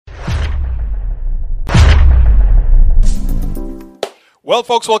Well,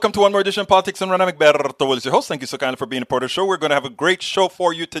 folks, welcome to one more edition of Politics and Run. I'm Egberto Willis, your host. Thank you so kindly for being a part of the show. We're going to have a great show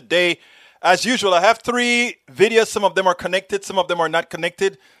for you today. As usual, I have 3 videos. Some of them are connected. Some of them are not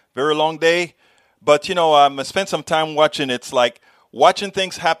connected. Very long day. But, I spent some time watching. It's like watching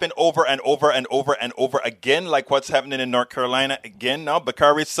things happen over and over and over and over again, like what's happening in North Carolina again now.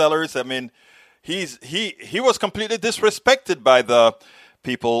 Bakari Sellers, he was completely disrespected by the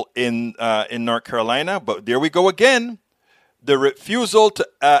people in North Carolina. But there we go again. The refusal to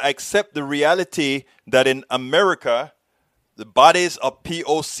accept the reality that in America, the bodies of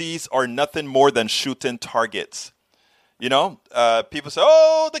POCs are nothing more than shooting targets. People say,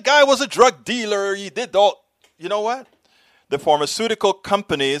 oh, the guy was a drug dealer. He did all. You know what? The pharmaceutical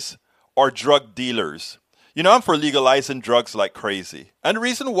companies are drug dealers. I'm for legalizing drugs like crazy. And the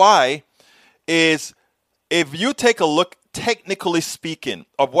reason why is if you take a look, technically speaking,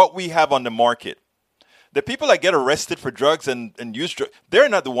 of what we have on the market, the people that get arrested for drugs and use drugs, they're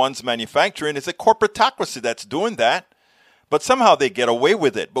not the ones manufacturing. It's a corporatocracy that's doing that. But somehow they get away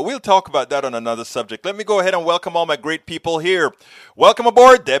with it. But we'll talk about that on another subject. Let me go ahead and welcome all my great people here. Welcome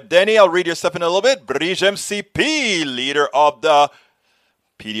aboard, Deb Denny. I'll read your stuff in a little bit. Brige MCP, leader of the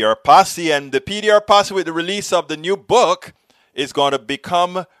PDR Posse. And the PDR Posse, with the release of the new book, is going to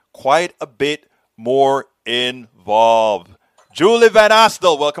become quite a bit more involved. Julie Van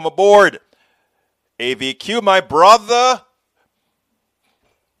Astel, welcome aboard. AVQ, my brother,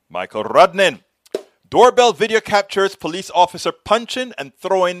 Michael Rudnin. Doorbell video captures police officer punching and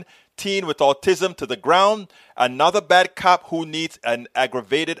throwing teen with autism to the ground. Another bad cop who needs an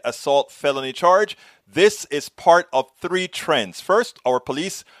aggravated assault felony charge. This is part of 3 trends. First, our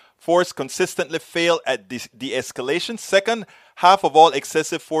police force consistently fail at de-escalation. Second, half of all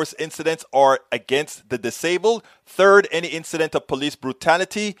excessive force incidents are against the disabled. Third, any incident of police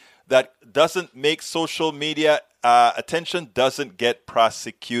brutality that doesn't make social media attention doesn't get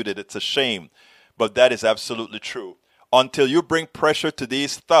prosecuted. It's a shame, but that is absolutely true. Until you bring pressure to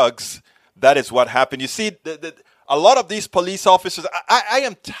these thugs, that is what happened. You see, a lot of these police officers, I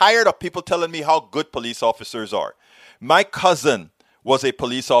am tired of people telling me how good police officers are. My cousin was a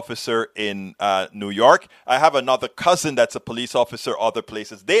police officer in New York. I have another cousin that's a police officer other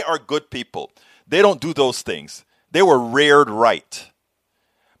places. They are good people. They don't do those things. They were reared right.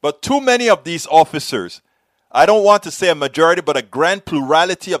 But too many of these officers, I don't want to say a majority, but a grand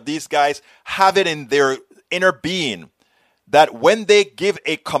plurality of these guys have it in their inner being that when they give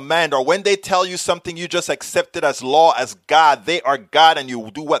a command or when they tell you something, you just accept it as law, as God. They are God and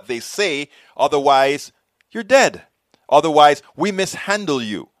you do what they say. Otherwise, you're dead. Otherwise, we mishandle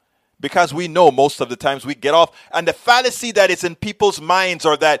you because we know most of the times we get off. And the fallacy that is in people's minds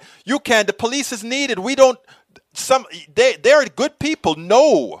are that the police is needed. We don't. They're good people.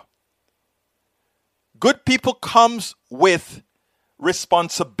 No. Good people comes with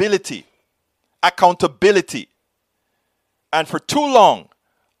responsibility, accountability. And for too long,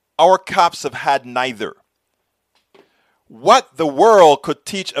 our cops have had neither. What the world could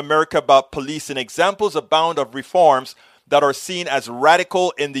teach America about policing, examples abound of reforms that are seen as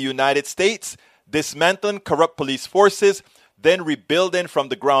radical in the United States, dismantling corrupt police forces, then rebuilding from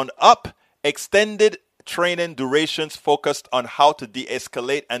the ground up, extended training durations focused on how to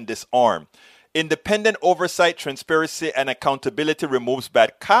de-escalate and disarm. Independent oversight, transparency, and accountability removes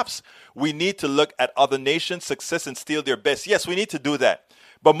bad cops. We need to look at other nations' success and steal their best. Yes, we need to do that.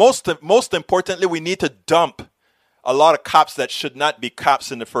 But most importantly, we need to dump a lot of cops that should not be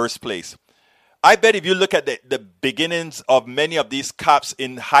cops in the first place. I bet if you look at the beginnings of many of these cops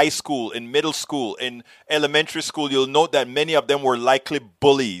in high school, in middle school, in elementary school, you'll note that many of them were likely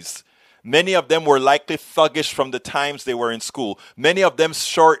bullies. Many of them were likely thuggish from the times they were in school. Many of them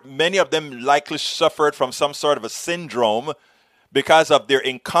likely suffered from some sort of a syndrome because of their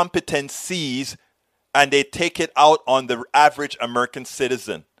incompetencies, and they take it out on the average American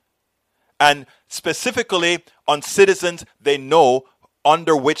citizen. And specifically on citizens they know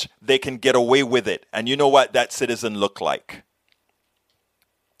under which they can get away with it. And you know what that citizen looked like.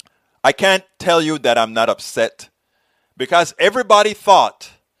 I can't tell you that I'm not upset because everybody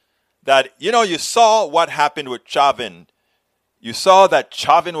thought that, you saw what happened with Chauvin. You saw that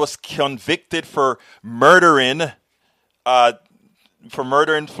Chauvin was convicted for murdering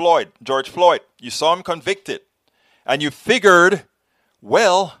George Floyd. You saw him convicted. And you figured,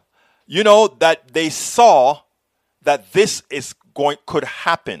 that they saw that this could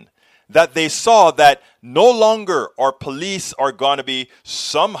happen. That they saw that no longer our police are going to be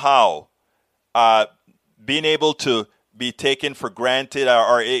somehow being able to be taken for granted,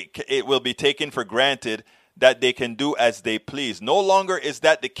 or it will be taken for granted that they can do as they please. No longer is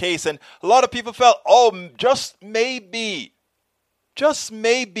that the case. And a lot of people felt, just maybe just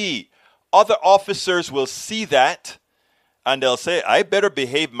maybe, other officers will see that and they'll say, I better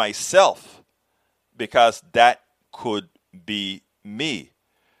behave myself because that could be me.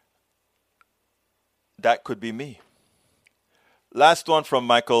 That could be me. Last one from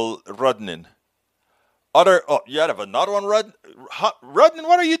Michael Rudnin. You have another one, Rudnin,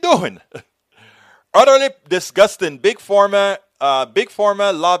 what are you doing? Utterly disgusting. Big Pharma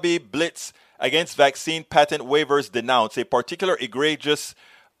lobby blitz against vaccine patent waivers denounced. A particular egregious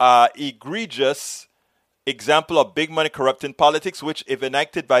example of big money corrupting politics, which, if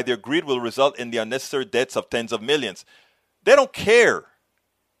enacted by their greed, will result in the unnecessary deaths of tens of millions. They don't care.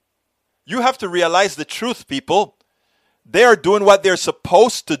 You have to realize the truth, people. They are doing what they're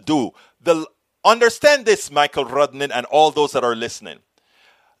supposed to do. Understand this, Michael Rudnin, and all those that are listening.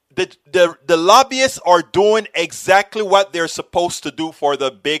 The lobbyists are doing exactly what they're supposed to do for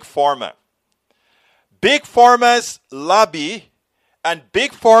the big pharma. Big pharma's lobby and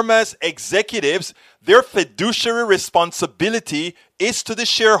big pharma's executives, their fiduciary responsibility is to the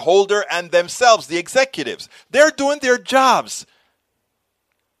shareholder and themselves, the executives. They're doing their jobs.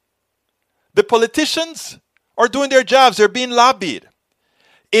 The politicians are doing their jobs. They're being lobbied.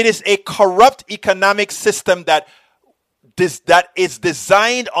 It is a corrupt economic system that is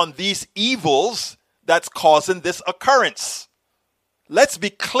designed on these evils that's causing this occurrence. Let's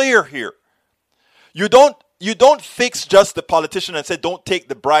be clear here. You don't fix just the politician and say don't take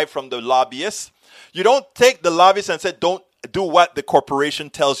the bribe from the lobbyists. You don't take the lobbyists and say don't do what the corporation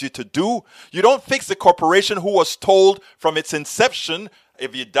tells you to do. You don't fix the corporation who was told from its inception.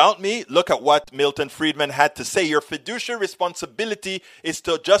 If you doubt me, look at what Milton Friedman had to say. Your fiduciary responsibility is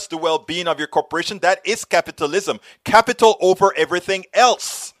to adjust the well-being of your corporation. That is capitalism. Capital over everything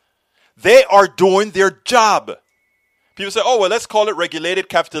else. They are doing their job. People say, oh, well, let's call it regulated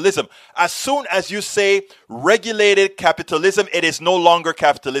capitalism. As soon as you say regulated capitalism, it is no longer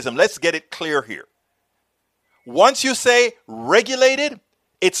capitalism. Let's get it clear here. Once you say regulated,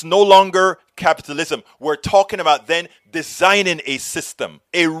 it's no longer capitalism. We're talking about then designing a system,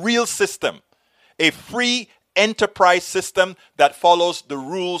 a real system, a free enterprise system that follows the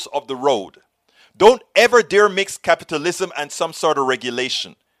rules of the road. Don't ever dare mix capitalism and some sort of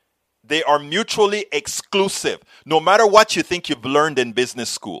regulation. They are mutually exclusive, no matter what you think you've learned in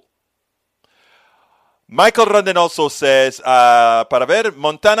business school. Michael Rudin also says, para ver,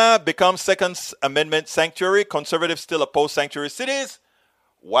 Montana becomes Second Amendment sanctuary. Conservatives still oppose sanctuary cities.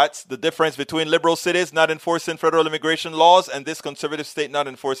 What's the difference between liberal cities not enforcing federal immigration laws and this conservative state not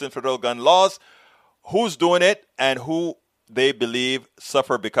enforcing federal gun laws? Who's doing it and who they believe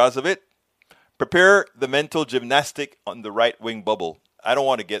suffer because of it? Prepare the mental gymnastic on the right-wing bubble. I don't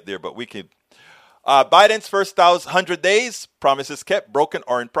want to get there, but we could. Biden's first 100 days, promises kept, broken,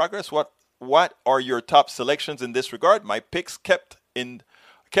 or in progress. What are your top selections in this regard? My picks kept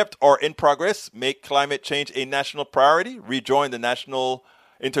or in progress. Make climate change a national priority. Rejoin the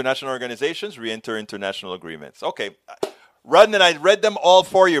international organizations. Re-enter international agreements. Okay. Rudden, I read them all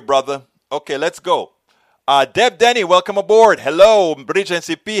for you, brother. Okay, let's go. Deb Denny, welcome aboard. Hello, Bridge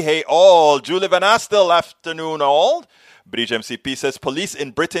MCP. Hey, all. Julie Van Astel, afternoon, all. Bridge MCP says police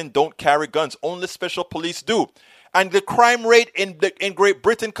in Britain don't carry guns. Only special police do. And the crime rate in Great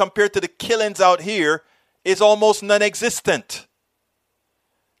Britain compared to the killings out here is almost non-existent.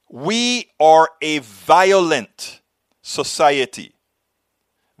 We are a violent society.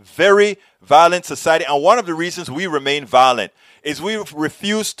 Very violent society. And one of the reasons we remain violent is we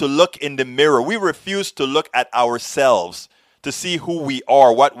refuse to look in the mirror. We refuse to look at ourselves to see who we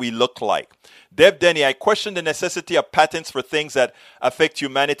are, what we look like. Deb Denny, I question the necessity of patents for things that affect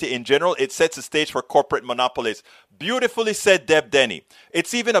humanity in general. It sets the stage for corporate monopolies. Beautifully said, Deb Denny.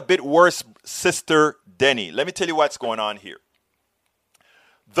 It's even a bit worse, Sister Denny. Let me tell you what's going on here.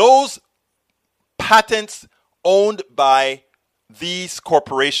 Those patents owned by these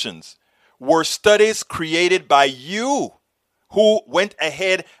corporations were studies created by you who went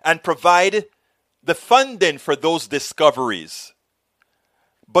ahead and provided the funding for those discoveries.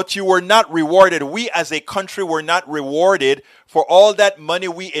 But you were not rewarded. We as a country were not rewarded for all that money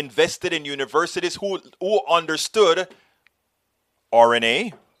we invested in universities who understood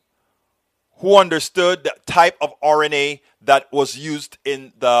RNA, who understood the type of RNA that was used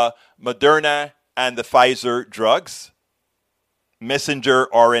in the Moderna and the Pfizer drugs, messenger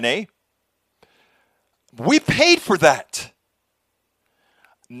RNA. We paid for that.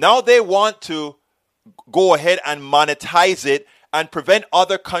 Now they want to go ahead and monetize it and prevent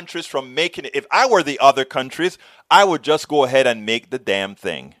other countries from making it. If I were the other countries, I would just go ahead and make the damn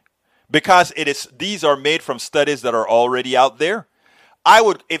thing. Because these are made from studies that are already out there.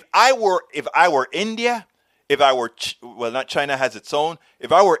 If I were India, if I were, not China has its own,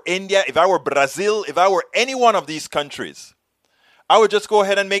 if I were India, if I were Brazil, if I were any one of these countries, I would just go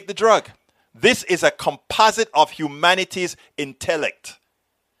ahead and make the drug. This is a composite of humanity's intellect.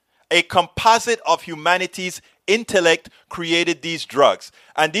 A composite of humanity's intellect created these drugs.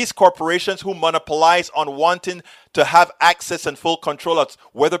 And these corporations who monopolize on wanting to have access and full control of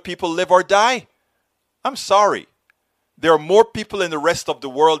whether people live or die, I'm sorry. There are more people in the rest of the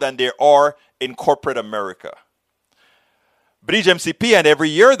world than there are in corporate America. Bridge MCP, and every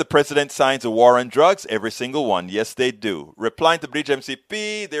year the president signs a war on drugs, every single one. Yes, they do. Replying to Bridge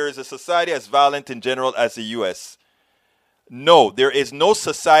MCP, there is a society as violent in general as the U.S. No, there is no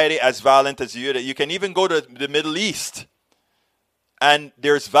society as violent as the U.S. You can even go to the Middle East, and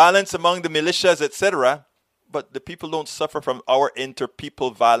there's violence among the militias, etc., but the people don't suffer from our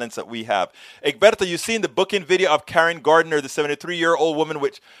interpeople violence that we have. Egberto, you've seen the booking video of Karen Gardner, the 73-year-old woman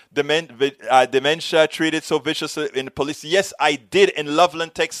with dementia treated so viciously in the police. Yes, I did in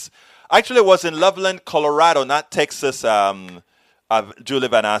Loveland, Texas. Actually, it was in Loveland, Colorado, not Texas, Julie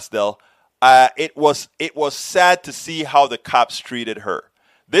Van Asdel. It was sad to see how the cops treated her.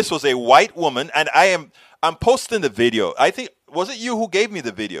 This was a white woman, and I'm posting the video. I think, was it you who gave me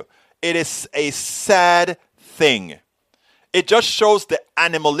the video? It is a sad thing. It just shows the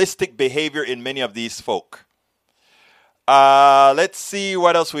animalistic behavior in many of these folk. Let's see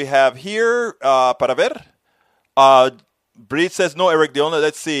what else we have here. Para ver. Breed says no, Eric.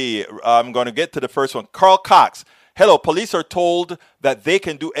 Let's see. I'm going to get to the first one. Carl Cox. Hello, police are told that they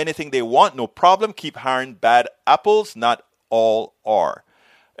can do anything they want. No problem. Keep hiring bad apples. Not all are.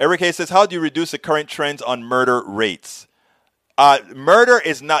 Eric Hayes says, how do you reduce the current trends on murder rates? Murder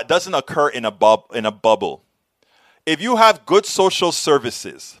doesn't occur in a bubble. If you have good social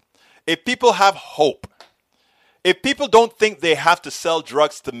services, if people have hope, if people don't think they have to sell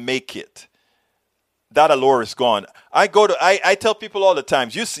drugs to make it, that allure is gone. I tell people all the time,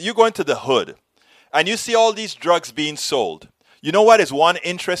 you go into the hood and you see all these drugs being sold. You know what is one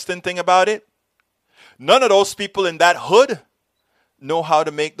interesting thing about it? None of those people in that hood know how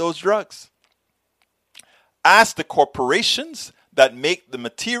to make those drugs. Ask the corporations that make the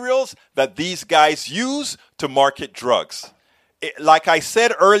materials that these guys use to market drugs. Like I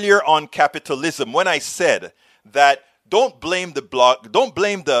said earlier on capitalism, when I said that don't blame the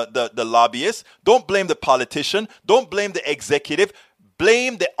lobbyist, don't blame the politician, don't blame the executive,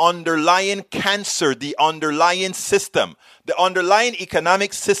 blame the underlying cancer, the underlying system. The underlying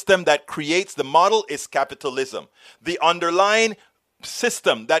economic system that creates the model is capitalism. The underlying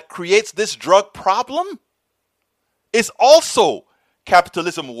system that creates this drug problem is also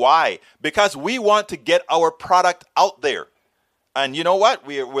capitalism. Why? Because we want to get our product out there. And you know what?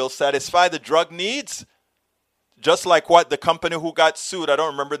 We will satisfy the drug needs. Just like what the company who got sued, I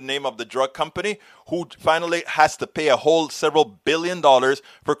don't remember the name of the drug company, who finally has to pay a whole several $1 billion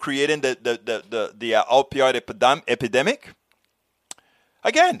for creating the opioid epidemic.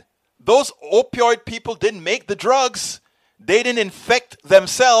 Again, those opioid people didn't make the drugs. They didn't infect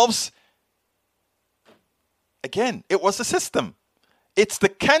themselves. Again, it was the system. It's the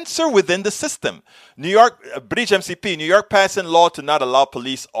cancer within the system. New York, British MCP, New York passing law to not allow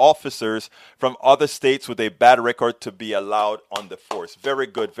police officers from other states with a bad record to be allowed on the force. Very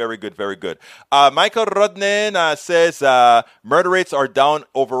good, very good, very good. Michael Rodnan says murder rates are down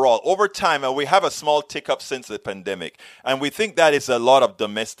overall. Over time, we have a small tick up since the pandemic. And we think that is a lot of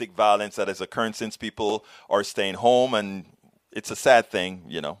domestic violence that has occurred since people are staying home. And it's a sad thing,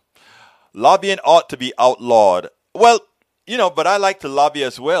 you know. Lobbying ought to be outlawed. Well, you know, but I like to lobby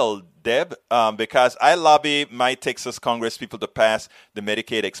as well, Deb, because I lobby my Texas Congress people to pass the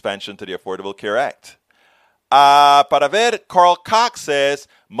Medicaid expansion to the Affordable Care Act. Para ver, Carl Cox says,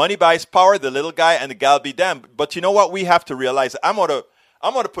 money buys power, the little guy and the gal be damned. But you know what we have to realize? I'm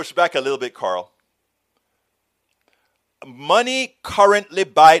gonna push back a little bit, Carl. Money currently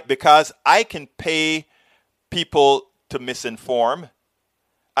buys because I can pay people to misinform,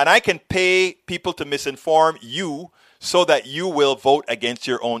 and I can pay people to misinform you so that you will vote against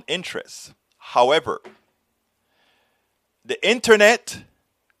your own interests. However, the internet,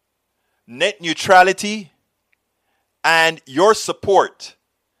 net neutrality, and your support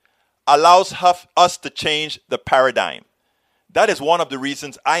allows us to change the paradigm. That is one of the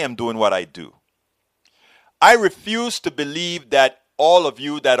reasons I am doing what I do. I refuse to believe that all of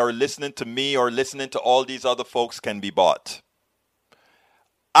you that are listening to me or listening to all these other folks can be bought.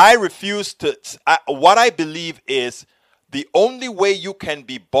 I refuse to. What I believe is the only way you can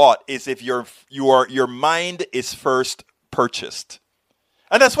be bought is if your mind is first purchased.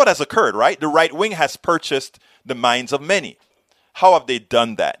 And that's what has occurred, right? The right wing has purchased the minds of many. How have they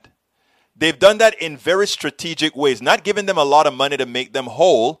done that? They've done that in very strategic ways, not giving them a lot of money to make them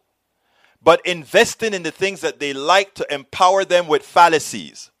whole, but investing in the things that they like to empower them with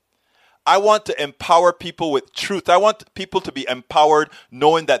fallacies. I want to empower people with truth. I want people to be empowered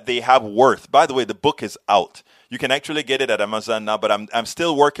knowing that they have worth. By the way, the book is out. You can actually get it at Amazon now, but I'm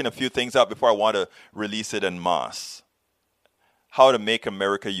still working a few things out before I want to release it en masse. How to Make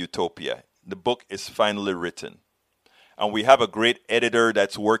America Utopia. The book is finally written. And we have a great editor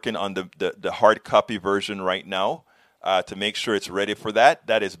that's working on the hard copy version right now to make sure it's ready for that.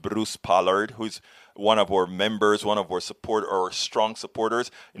 That is Bruce Pollard, who's one of our members, one of our strong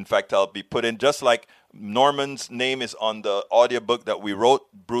supporters. In fact, I'll be putting, just like Norman's name is on the audiobook that we wrote,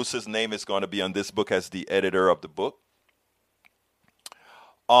 Bruce's name is going to be on this book as the editor of the book.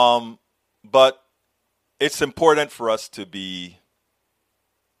 But it's important for us to be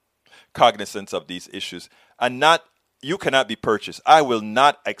cognizant of these issues. And you cannot be purchased. I will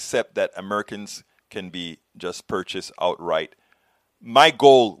not accept that Americans can be just purchased outright. My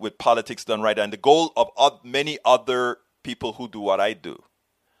goal with Politics Done Right, and the goal of many other people who do what I do,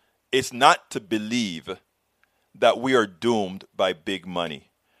 is not to believe that we are doomed by big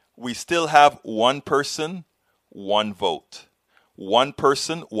money. We still have one person, one vote. One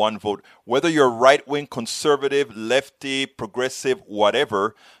person, one vote. Whether you're right-wing, conservative, lefty, progressive,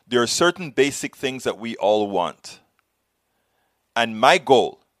 whatever, there are certain basic things that we all want. And my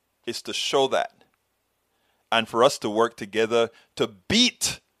goal is to show that, and for us to work together to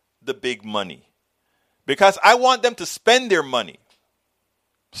beat the big money. Because I want them to spend their money.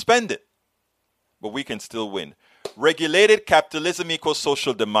 Spend it. But we can still win. Regulated capitalism equals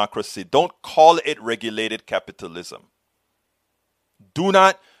social democracy. Don't call it regulated capitalism. Do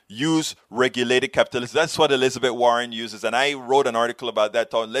not use regulated capitalism. That's what Elizabeth Warren uses. And I wrote an article about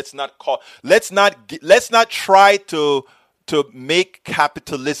that. Let's not try to make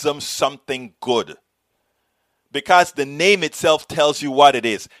capitalism something good. Because the name itself tells you what it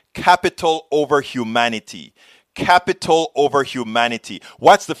is. Capital over humanity. Capital over humanity.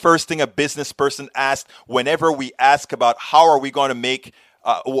 What's the first thing a business person asks whenever we ask about how are we going to make,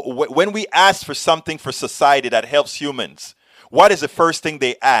 when we ask for something for society that helps humans, what is the first thing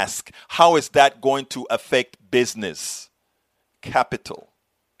they ask? How is that going to affect business? Capital.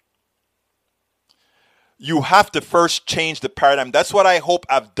 You have to first change the paradigm. That's what I hope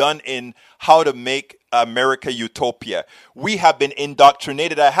I've done in How to Make America Utopia. We have been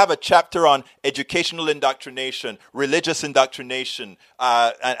indoctrinated. I have a chapter on educational indoctrination, religious indoctrination,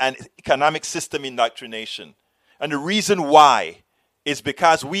 and economic system indoctrination. And the reason why is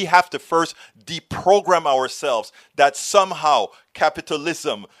because we have to first deprogram ourselves that somehow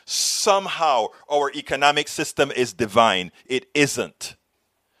capitalism, somehow our economic system is divine. It isn't.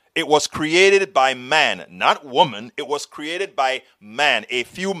 It was created by man, not woman. It was created by man, a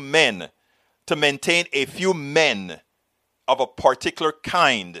few men, to maintain a few men of a particular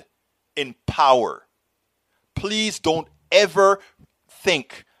kind in power. Please don't ever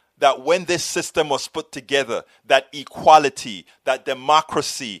think that when this system was put together, that equality, that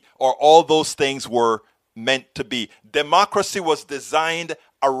democracy, or all those things were meant to be. Democracy was designed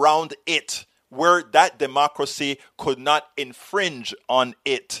around it, where that democracy could not infringe on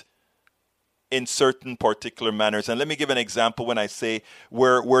it in certain particular manners. And let me give an example when I say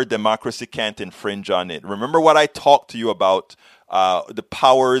where democracy can't infringe on it. Remember what I talked to you about the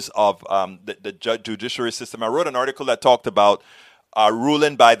powers of the judiciary system. I wrote an article that talked about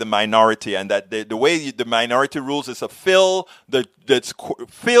ruling by the minority, and that the way the minority rules is to fill the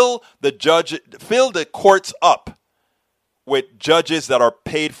courts up with judges that are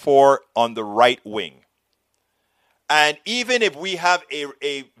paid for on the right wing. And even if we have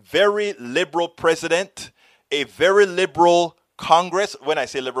a very liberal president, a very liberal Congress, when I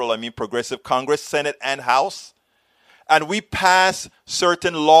say liberal, I mean progressive Congress, Senate, and House, and we pass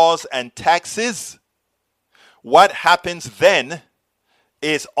certain laws and taxes, what happens then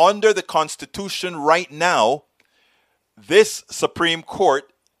is under the Constitution right now, this Supreme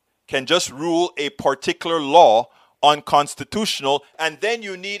Court can just rule a particular law unconstitutional, and then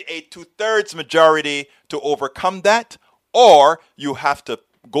you need a 2/3 majority to overcome that, or you have to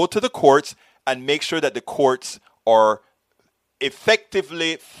go to the courts and make sure that the courts are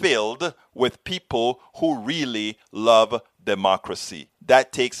effectively filled with people who really love democracy.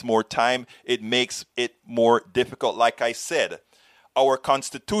 That takes more time. It makes it more difficult. Like I said, our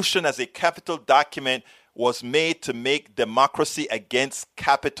Constitution as a capital document was made to make democracy against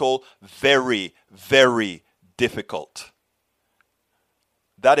capital very, very difficult.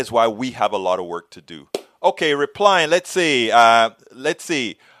 That is why we have a lot of work to do. Okay, replying. Let's see.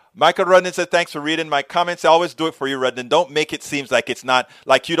 Michael Rudden said, thanks for reading my comments. I always do it for you, Rudden. Don't make it seem like it's not,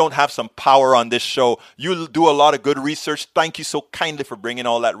 like you don't have some power on this show. You do a lot of good research. Thank you so kindly for bringing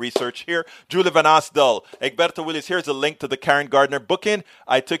all that research here. Julie Van Asdal, Egberto Willis, here's a link to the Karen Gardner booking.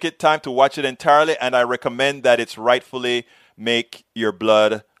 I took it time to watch it entirely, and I recommend that it's rightfully make your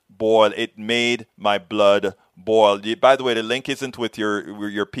blood boil. It made my blood boil. By the way, the link isn't with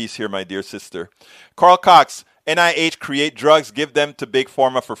your piece here, my dear sister. Carl Cox, NIH create drugs, give them to Big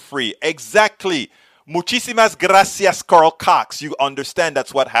Pharma for free. Exactly. Muchísimas gracias, Carl Cox. You understand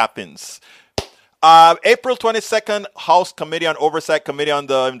that's what happens. April 22nd, House Committee on Oversight Committee on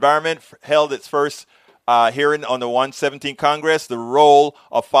the Environment held its first hearing on the 117 Congress, the role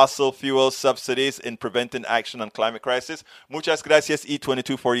of fossil fuel subsidies in preventing action on climate crisis. Muchas gracias,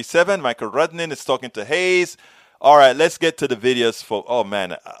 E2247. Michael Rudnin is talking to Hayes. All right, let's get to the videos. Oh,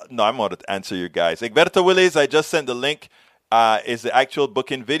 man. No, I'm going to answer you guys. Egberto Willis, I just sent the link. Is the actual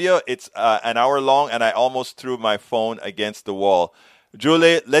booking video. It's an hour long, and I almost threw my phone against the wall.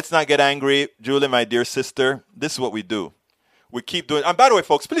 Julie, let's not get angry. Julie, my dear sister, this is what we do. We keep doing. And by the way,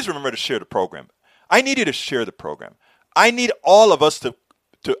 folks, please remember to share the program. I need you to share the program. I need all of us to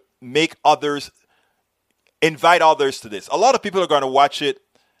make others, invite others to this. A lot of people are going to watch it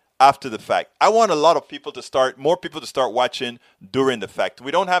after the fact. I want a lot of people to start, more people to start watching during the fact.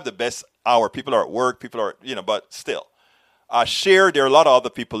 We don't have the best hour. People are at work. People are, but still. Share. There are a lot of other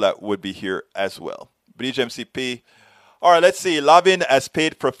people that would be here as well. Bridge MCP. All right, let's see. Lobbying as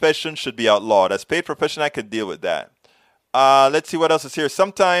paid profession should be outlawed. As paid profession, I could deal with that. Let's see what else is here.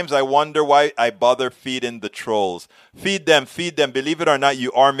 Sometimes I wonder why I bother feeding the trolls. Feed them, feed them. Believe it or not,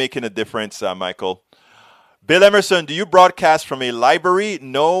 you are making a difference, Michael. Bill Emerson, do you broadcast from a library?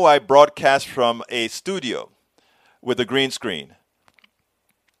 No, I broadcast from a studio with a green screen.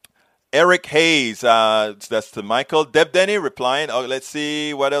 Eric Hayes, that's to Michael. Deb Denny replying. Oh, let's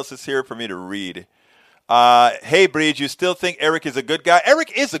see what else is here for me to read. Hey, Breed, you still think Eric is a good guy?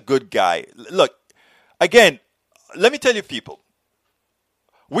 Eric is a good guy. Look, again, let me tell you, people,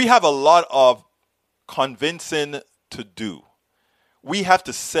 we have a lot of convincing to do. We have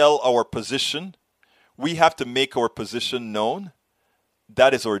to sell our position. We have to make our position known.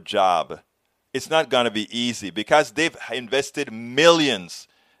 That is our job. It's not going to be easy because they've invested millions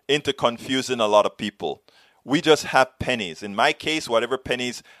into confusing a lot of people. We just have pennies. In my case, whatever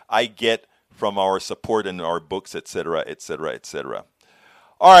pennies I get from our support and our books, etc., etc., etc.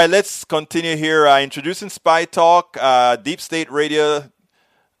 All right, let's continue here. Introducing Spy Talk, Deep State Radio,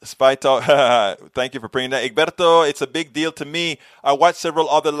 Spy Talk. Thank you for bringing that. Egberto, it's a big deal to me. I watch several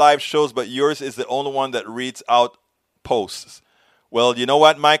other live shows, but yours is the only one that reads out posts. Well, you know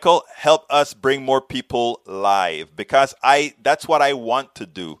what, Michael? Help us bring more people live because that's what I want to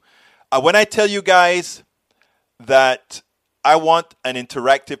do. When I tell you guys that I want an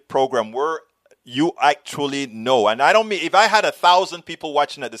interactive program where you actually know, and I don't mean if I had 1,000 people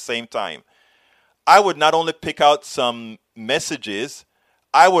watching at the same time, I would not only pick out some messages,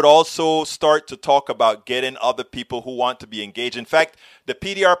 I would also start to talk about getting other people who want to be engaged. In fact, the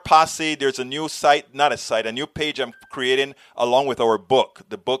PDR Posse, there's a new a new page I'm creating along with our book,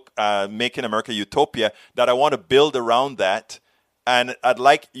 the book Making America Utopia, that I want to build around that. And I'd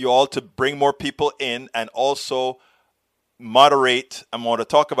like you all to bring more people in and also moderate. I'm going to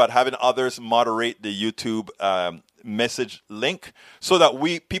talk about having others moderate the YouTube message link so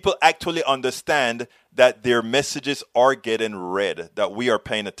that people actually understand that their messages are getting read, that we are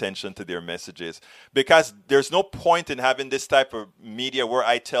paying attention to their messages. Because there's no point in having this type of media where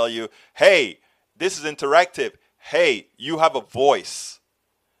I tell you, hey, this is interactive. Hey, you have a voice.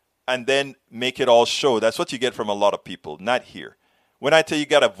 And then make it all show. That's what you get from a lot of people, not here. When I tell you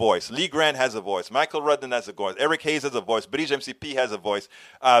got a voice, Lee Grant has a voice, Michael Rudden has a voice, Eric Hayes has a voice, British MCP has a voice,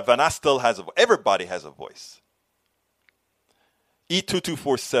 Van Astel has a voice. Everybody has a voice.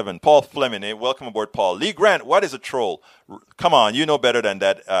 E2247, Paul Fleming, welcome aboard, Paul. Lee Grant, what is a troll? Come on, you know better than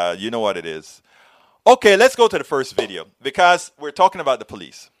that. You know what it is. Okay, let's go to the first video because we're talking about the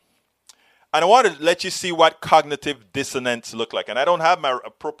police. And I want to let you see what cognitive dissonance look like. And I don't have my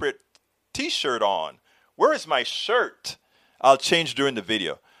appropriate T-shirt on. Where is my shirt? I'll change during the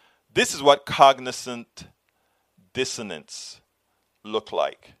video. This is what cognizant dissonance look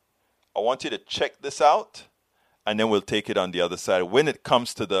like. I want you to check this out, and then we'll take it on the other side when it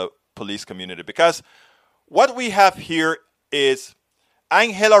comes to the police community. Because what we have here is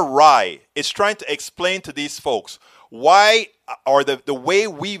Angela Rye is trying to explain to these folks why, or the way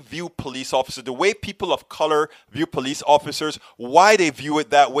we view police officers, the way people of color view police officers, why they view it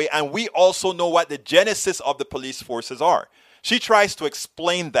that way. And we also know what the genesis of the police forces are. She tries to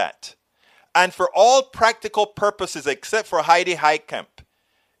explain that. And for all practical purposes, except for Heidi Heitkamp,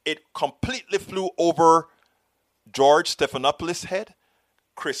 It completely flew over George Stephanopoulos' head,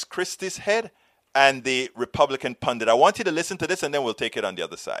 Chris Christie's head, and the Republican pundit. I want you to listen to this, and then we'll take it on the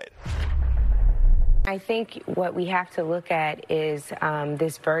other side. I think what we have to look at is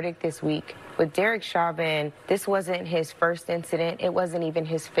this verdict this week. With Derek Chauvin, this wasn't his first incident. It wasn't even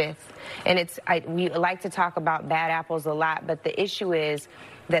his fifth. And we like to talk about bad apples a lot, but the issue is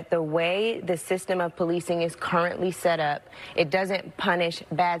that the way the system of policing is currently set up, it doesn't punish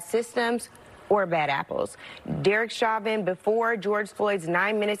bad systems or bad apples. Derek Chauvin, before George Floyd's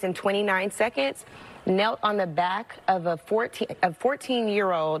 9 minutes and 29 seconds, knelt on the back of a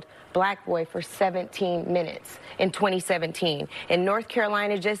 14-year-old black boy for 17 minutes in 2017. In North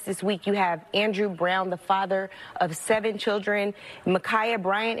Carolina, just this week, you have Andrew Brown, the father of 7 children, Ma'Khia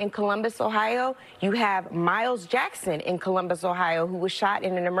Bryant in Columbus, Ohio. You have Miles Jackson in Columbus, Ohio, who was shot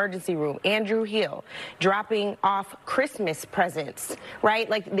in an emergency room. Andrew Hill dropping off Christmas presents, right?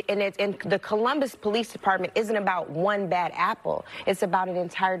 And the Columbus Police Department isn't about one bad apple. It's about an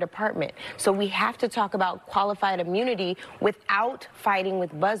entire department. So we have to talk about qualified immunity without fighting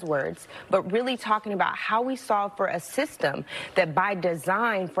with buzzwords, but really talking about how we solve for a system that by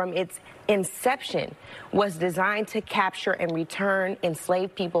design from its inception was designed to capture and return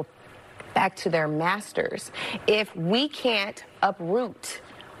enslaved people back to their masters. If we can't uproot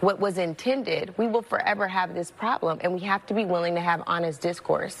what was intended, we will forever have this problem, and we have to be willing to have honest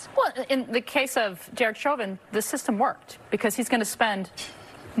discourse. Well, in the case of Derek Chauvin, the system worked because he's going to spend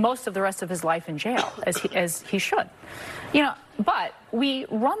most of the rest of his life in jail, as he should. But we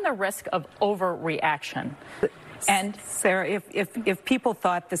run the risk of overreaction. And Sarah, if people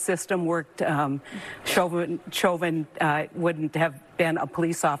thought the system worked, Chauvin wouldn't have been a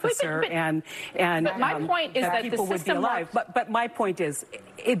police officer, and my point is that people the would be alive. But my point is,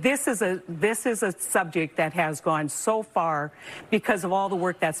 this is a subject that has gone so far because of all the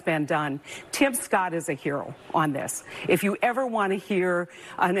work that's been done. Tim Scott is a hero on this. If you ever want to hear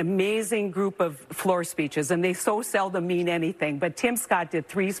an amazing group of floor speeches, and they so seldom mean anything, but Tim Scott did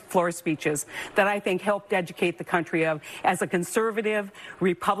 3 floor speeches that I think helped educate the country of, as a conservative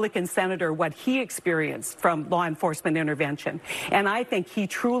Republican senator, what he experienced from law enforcement intervention. And I think he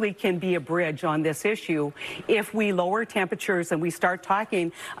truly can be a bridge on this issue if we lower temperatures and we start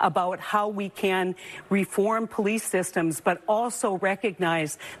talking about how we can reform police systems, but also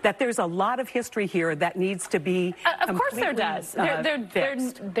recognize that there's a lot of history here that needs to be Of course there does.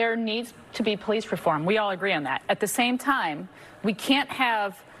 There needs to be police reform. We all agree on that. At the same time, we can't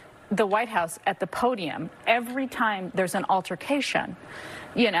have the White House at the podium every time there's an altercation,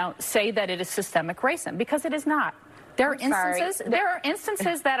 say that it is systemic racism, because it is not. There are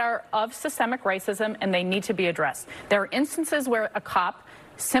instances that are of systemic racism, and they need to be addressed. There are instances where a cop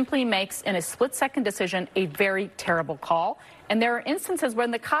simply makes, in a split-second decision, a very terrible call. And there are instances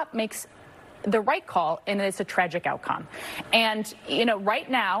when the cop makes the right call, and it's a tragic outcome. And,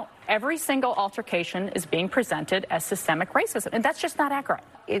 right now, every single altercation is being presented as systemic racism, and that's just not accurate.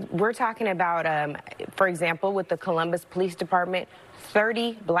 We're talking about, for example, with the Columbus Police Department,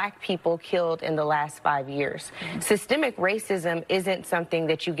 30 black people killed in the last 5 years. Systemic racism isn't something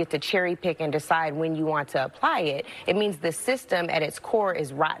that you get to cherry pick and decide when you want to apply it. It means the system at its core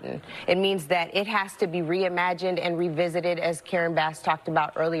is rotten. It means that it has to be reimagined and revisited, as Karen Bass talked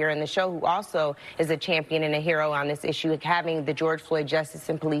about earlier in the show, who also is a champion and a hero on this issue of having the George Floyd Justice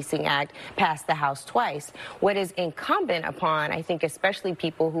and Policing Act pass the House twice. What is incumbent upon, I think, especially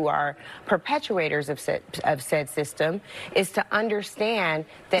people who are perpetuators of said system, is to understand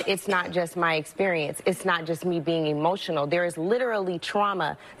that it's not just my experience. It's not just me being emotional. There is literally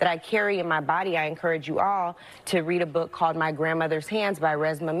trauma that I carry in my body. I encourage you all to read a book called My Grandmother's Hands by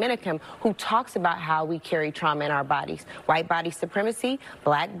Resmaa Menakem, who talks about how we carry trauma in our bodies. White body supremacy,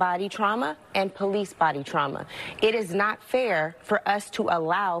 black body trauma, and police body trauma. It is not fair for us to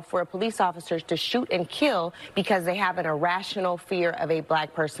allow for police officers to shoot and kill because they have an irrational fear of a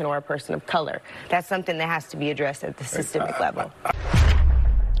black person or a person of color. That's something that has to be addressed at the systemic level.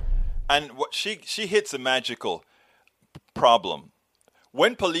 And what she hits a magical problem.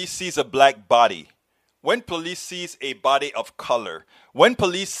 When police sees a black body, when police sees a body of color, when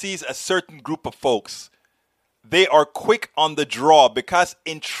police sees a certain group of folks, they are quick on the draw because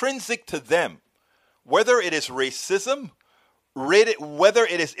intrinsic to them, whether it is racism, whether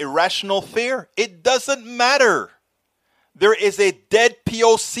it is irrational fear, it doesn't matter. There is a dead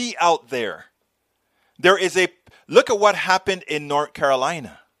POC out there. Look at what happened in North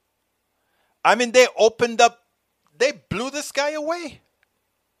Carolina. I mean, they blew this guy away.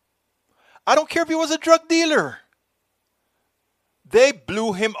 I don't care if he was a drug dealer. They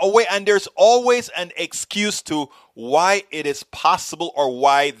blew him away, and there's always an excuse to why it is possible or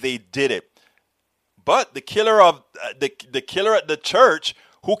why they did it. But the killer of the killer at the church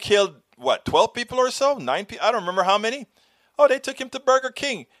who killed what, 12 people or so, 9 people, I don't remember how many. Oh, they took him to Burger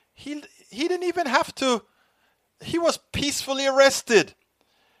King. He didn't even have to. He was peacefully arrested.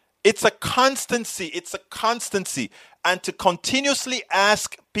 It's a constancy. It's a constancy. And to continuously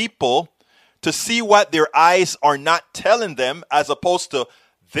ask people to see what their eyes are not telling them, as opposed to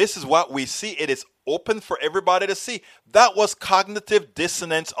this is what we see. It is open for everybody to see. That was cognitive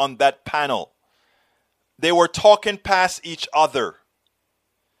dissonance on that panel. They were talking past each other.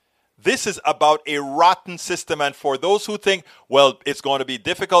 This is about a rotten system. And for those who think, well, it's going to be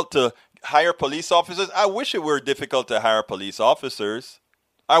difficult to hire police officers, I wish it were difficult to hire police officers.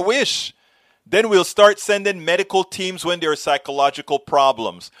 I wish. Then we'll start sending medical teams when there are psychological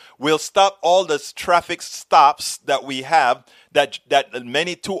problems. We'll stop all the traffic stops that we have that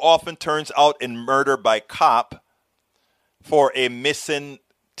many too often turns out in murder by cop for a missing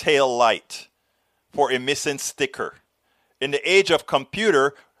tail light, for a missing sticker. In the age of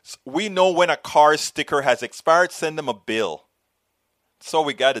computer, we know when a car's sticker has expired. Send them a bill. That's all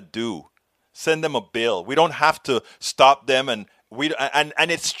we got to do. Send them a bill. We don't have to stop them, and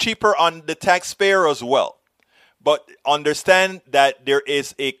it's cheaper on the taxpayer as well. But understand that there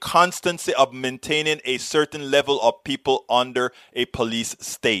is a constancy of maintaining a certain level of people under a police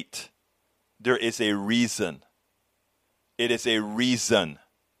state. There is a reason. It is a reason.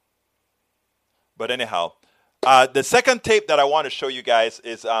 But anyhow, the second tape that I want to show you guys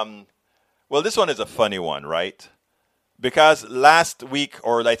is, well, this one is a funny one, right? Because last week,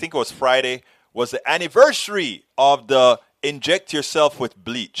 or I think it was Friday, was the anniversary of the inject yourself with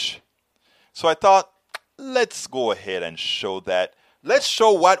bleach. So I thought, let's go ahead and show that. Let's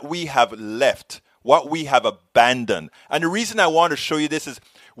show what we have left, what we have abandoned. And the reason I want to show you this is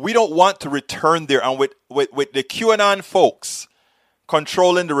we don't want to return there. And with the QAnon folks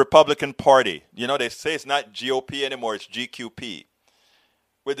controlling the Republican Party, you know, they say it's not GOP anymore, it's GQP.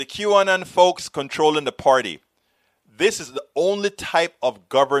 With the QAnon folks controlling the party, this is the only type of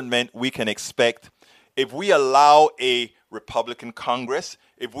government we can expect if we allow a Republican Congress,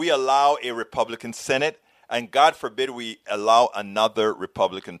 if we allow a Republican Senate, and God forbid we allow another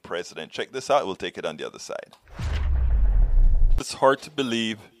Republican president. Check this out. We'll take it on the other side. It's hard to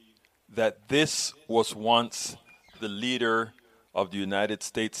believe that this was once the leader of the United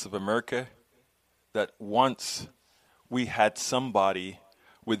States of America, that once we had somebody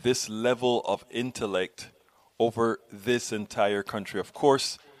with this level of intellect over this entire country. Of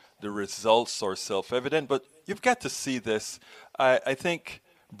course, the results are self-evident, but you've got to see this. I think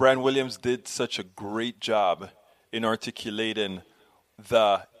Brian Williams did such a great job in articulating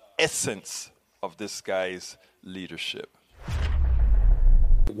the essence of this guy's leadership.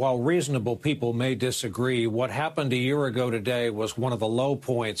 While reasonable people may disagree, what happened a year ago today was one of the low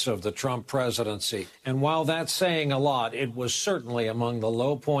points of the Trump presidency. And while that's saying a lot, it was certainly among the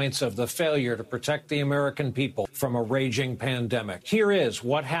low points of the failure to protect the American people from a raging pandemic. Here is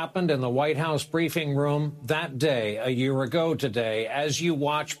what happened in the White House briefing room that day, a year ago today. As you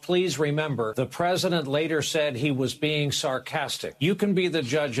watch, please remember, the president later said he was being sarcastic. You can be the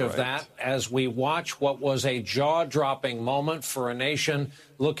judge of that as we watch what was a jaw-dropping moment for a nation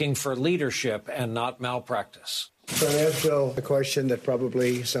looking for leadership and not malpractice. So I ask Bill a question that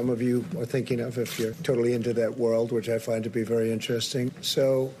probably some of you are thinking of if you're totally into that world, which I find to be very interesting.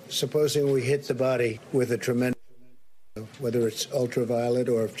 So supposing we hit the body with a tremendous, whether it's ultraviolet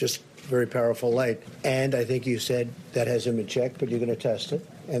or just very powerful light, and I think you said that hasn't been checked, but you're going to test it.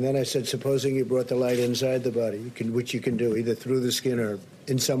 And then I said, supposing you brought the light inside the body, which you can do either through the skin or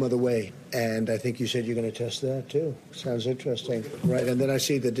in some other way. And I think you said you're going to test that, too. Sounds interesting. Right, and then I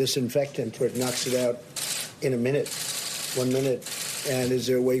see the disinfectant where it knocks it out in a minute, 1 minute. And is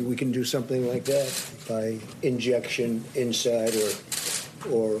there a way we can do something like that by injection inside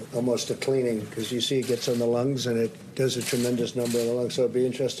or almost a cleaning? Because you see it gets on the lungs and it does a tremendous number of the lungs. So it'd be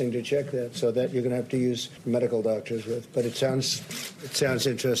interesting to check that. So that you're going to have to use medical doctors with. But it sounds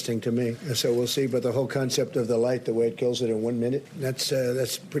interesting to me. So we'll see. But the whole concept of the light, the way it kills it in 1 minute,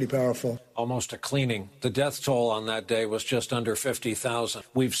 that's pretty powerful. Almost a cleaning. The death toll on that day was just under 50,000.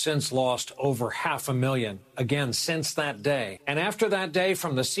 We've since lost over 500,000, again, since that day. And after that day,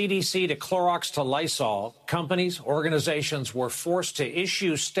 from the CDC to Clorox to Lysol, companies, organizations were forced to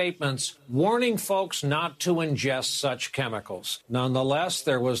issue statements warning folks not to ingest such chemicals. Nonetheless,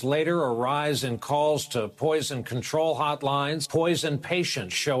 there was later a rise in calls to poison control hotlines, poison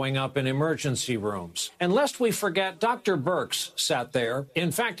patients showing up in emergency rooms. And lest we forget, Dr. Birx sat there.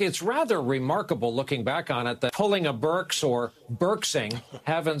 In fact, it's rather rather remarkable looking back on it that pulling a Berks or Berksing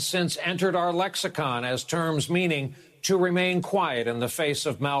haven't since entered our lexicon as terms meaning to remain quiet in the face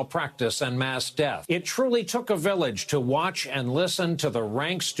of malpractice and mass death. It truly took a village to watch and listen to the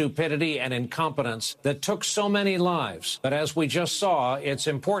rank stupidity and incompetence that took so many lives. But as we just saw, it's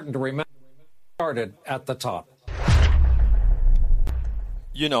important to remember it started at the top.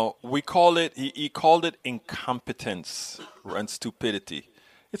 You know, we call it, he called it incompetence and stupidity.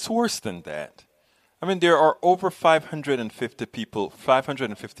 It's worse than that. I mean, there are over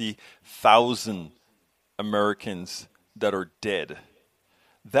 550,000 Americans that are dead.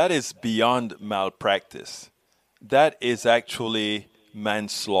 That is beyond malpractice. That is actually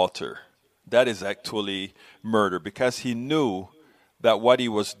manslaughter. That is actually murder, because he knew that what he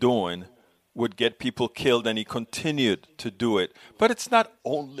was doing would get people killed, and he continued to do it. But it's not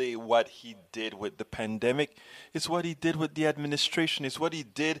only what he did with the pandemic, it's what he did with the administration. It's what he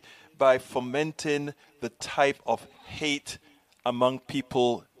did by fomenting the type of hate among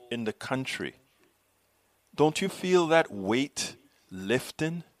people in the country. Don't you feel that weight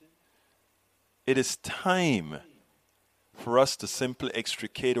lifting? It is time for us to simply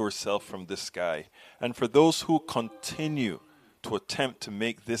extricate ourselves from this guy. And for those who continue to attempt to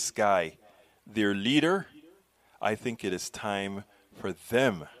make this guy their leader, I think it is time for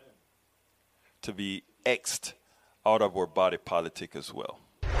them to be X'd out of our body politic as well.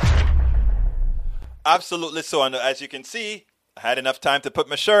 Absolutely so. And as you can see, I had enough time to put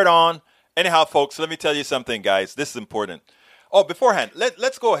my shirt on. Anyhow, folks, let me tell you something, guys. This is important. Oh, beforehand,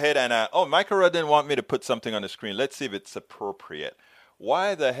 let's go ahead and... Michael Rudd didn't want me to put something on the screen. Let's see if it's appropriate.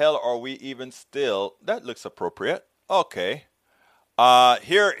 Why the hell are we even still... That looks appropriate. Okay.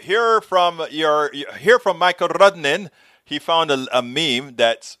 Hear from Michael Rudnin. He found a meme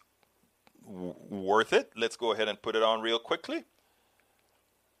that's worth it. Let's go ahead and put it on real quickly.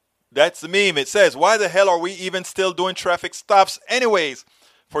 That's the meme. It says, why the hell are we even still doing traffic stops anyways?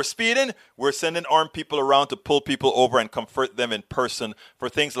 For speeding, we're sending armed people around to pull people over and comfort them in person for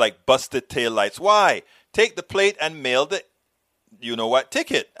things like busted taillights. Why? Take the plate and mail the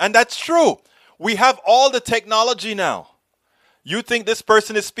ticket. And that's true. We have all the technology now. You think this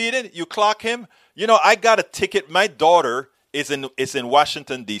person is speeding? You clock him. You know, I got a ticket. My daughter is in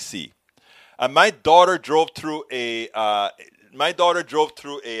Washington, D.C. And my daughter drove through a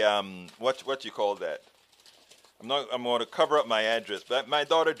what you call that? I'm going to cover up my address, but my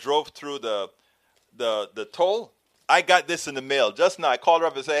daughter drove through the toll. I got this in the mail just now. I called her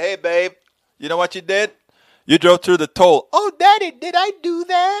up and said, "Hey, babe, you know what you did? You drove through the toll." "Oh, Daddy, did I do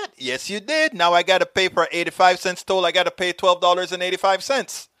that?" "Yes, you did. Now I got to pay for 85 cents toll. I got to pay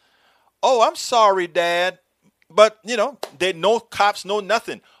 $12.85. "Oh, I'm sorry, Dad." But, they no cops, no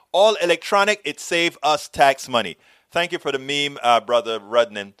nothing. All electronic. It saved us tax money. Thank you for the meme, Brother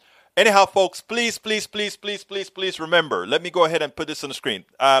Rudnin. Anyhow, folks, please remember, let me go ahead and put this on the screen.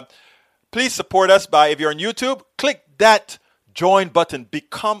 Please support us by, if you're on YouTube, click that join button.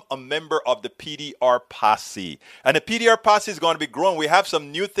 Become a member of the PDR Posse. And the PDR Posse is going to be growing. We have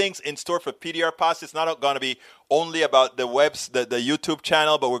some new things in store for PDR Posse. It's not going to be only about the YouTube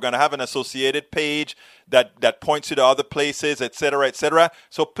channel, but we're going to have an associated page that points you to other places, etc., etc.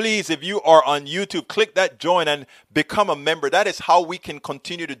 So please, if you are on YouTube, click that join and become a member. That is how we can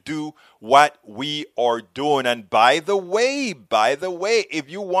continue to do what we are doing. And by the way, if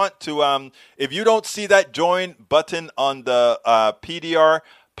you want to, if you don't see that join button on the PDR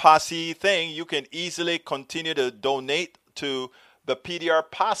Posse thing, you can easily continue to donate to the PDR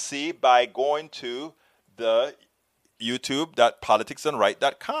Posse by going to the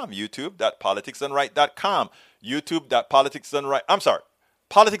youtube.politicsdoneright.com, youtube.politicsdoneright.com,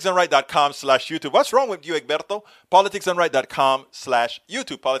 politicsdoneright.com/YouTube. What's wrong with you, Egberto?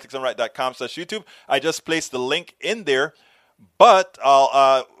 politicsdoneright.com/YouTube, politicsdoneright.com/YouTube. I just placed the link in there, but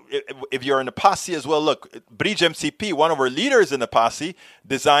if you're in the posse as well, look, Bridge MCP, one of our leaders in the posse,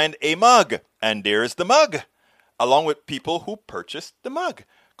 designed a mug, and there's the mug, along with people who purchased the mug.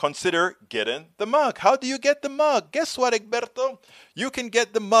 Consider getting the mug. How do you get the mug? Guess what, Egberto? You can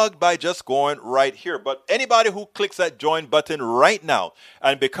get the mug by just going right here. But anybody who clicks that join button right now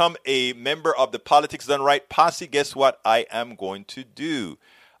and become a member of the Politics Done Right Posse, guess what I am going to do?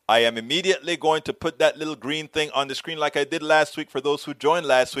 I am immediately going to put that little green thing on the screen like I did last week for those who joined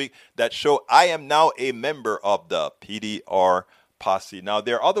last week that show I am now a member of the PDR Posse. Now,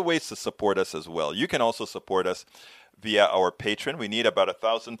 there are other ways to support us as well. You can also support us via our Patreon. We need about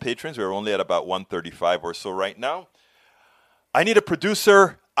 1,000 patrons. We're only at about 135 or so right now. I need a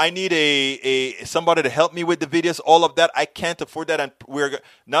producer. I need somebody to help me with the videos, all of that. I can't afford that. And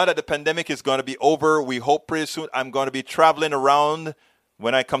now that the pandemic is going to be over, we hope pretty soon I'm going to be traveling around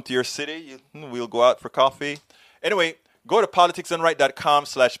when I come to your city, we'll go out for coffee. Anyway, go to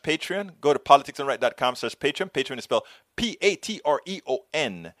politicsdoneright.com/Patreon. Go to politicsdoneright.com/Patreon. Patreon is spelled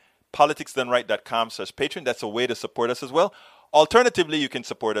Patreon. politicsdoneright.com/Patreon. That's a way to support us as well. Alternatively, you can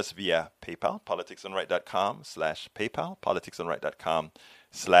support us via PayPal, politicsdoneright.com/PayPal,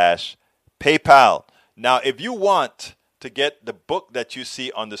 politicsdoneright.com/PayPal. Now, if you want to get the book that you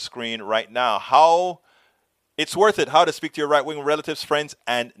see on the screen right now, how it's worth it, how to speak to your right-wing relatives, friends,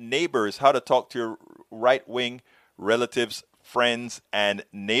 and neighbors, how to talk to your right-wing relatives, friends, and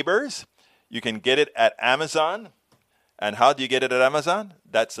neighbors, you can get it at Amazon. And how do you get it at Amazon?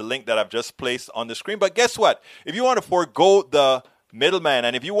 That's the link that I've just placed on the screen. But guess what? If you want to forego the middleman,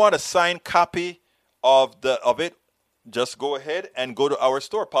 and if you want a signed copy of it, just go ahead and go to our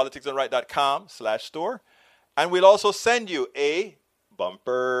store, politicsdoneright.com/store. And we'll also send you a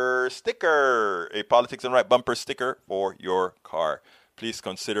bumper sticker, a Politics Done Right bumper sticker for your car. Please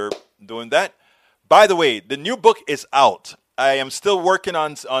consider doing that. By the way, the new book is out. I am still working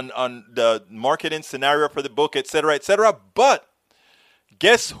on the marketing scenario for the book, etc., etc. But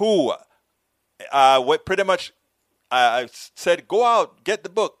guess who? I said, go out, get the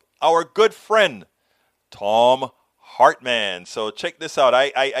book. Our good friend, Thom Hartmann. So check this out.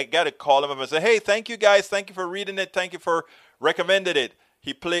 I got to call him up and say, hey, thank you guys. Thank you for reading it. Thank you for recommending it.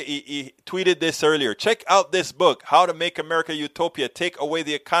 He tweeted this earlier. Check out this book, How to Make America Utopia, Take Away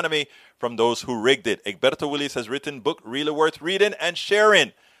the Economy from Those Who Rigged It. Egberto Willis has written book really worth reading and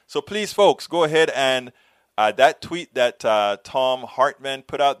sharing. So please, folks, go ahead and that tweet that Thom Hartmann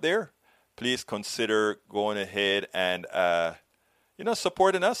put out there, please consider going ahead and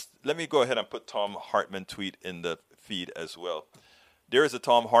supporting us. Let me go ahead and put Thom Hartmann tweet in the feed as well. There is a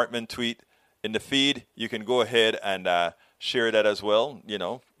Thom Hartmann tweet in the feed. You can go ahead and share that as well,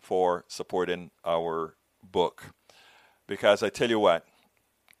 for supporting our book. Because I tell you what,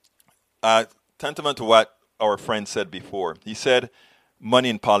 tantamount to what our friend said before. He said, money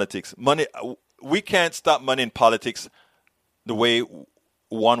in politics. We can't stop money in politics the way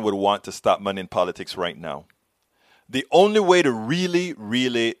one would want to stop money in politics right now. The only way to really,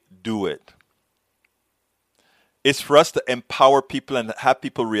 really do it is for us to empower people and have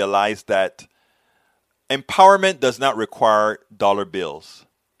people realize that empowerment does not require dollar bills.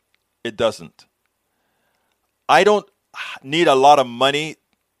 It doesn't. I don't need a lot of money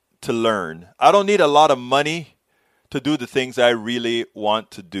to learn. I don't need a lot of money to do the things I really want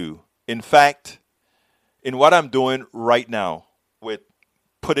to do. In fact, in what I'm doing right now with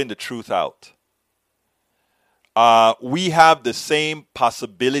putting the truth out, we have the same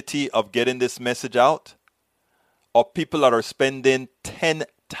possibility of getting this message out of people that are spending 10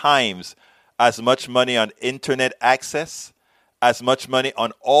 times as much money on internet access, as much money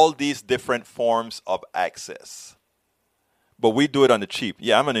on all these different forms of access. But we do it on the cheap.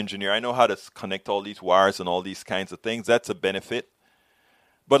 Yeah, I'm an engineer. I know how to connect all these wires and all these kinds of things. That's a benefit.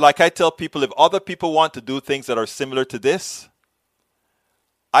 But like I tell people, if other people want to do things that are similar to this,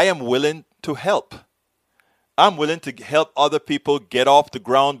 I am willing to help. I'm willing to help other people get off the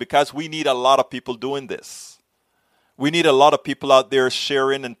ground because we need a lot of people doing this. We need a lot of people out there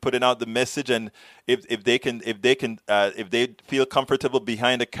sharing and putting out the message, and if they feel comfortable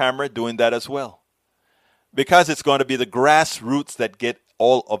behind the camera, doing that as well. Because it's going to be the grassroots that get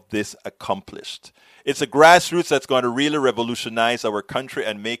all of this accomplished. It's a grassroots that's going to really revolutionize our country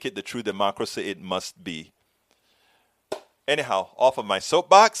and make it the true democracy it must be. Anyhow, off of my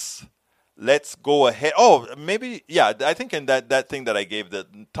soapbox, let's go ahead. Oh, maybe, yeah, I think in that thing that I gave,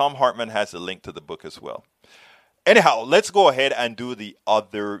 Thom Hartmann has a link to the book as well. Anyhow, let's go ahead and do the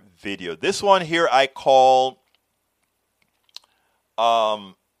other video. This one here I call,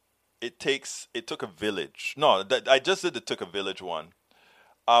 It Took a Village. No, I just did the Took a Village one.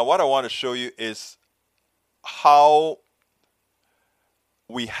 What I want to show you is how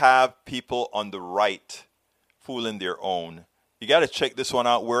we have people on the right fooling their own. You got to check this one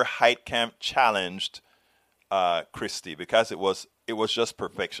out where Heitkamp challenged Christie because it was just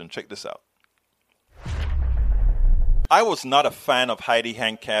perfection. Check this out. I was not a fan of Heidi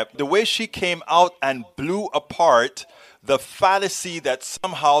Heitkamp. The way she came out and blew apart the fallacy that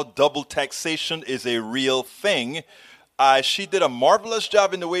somehow double taxation is a real thing. She did a marvelous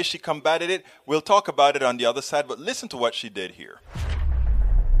job in the way she combated it. We'll talk about it on the other side, but listen to what she did here.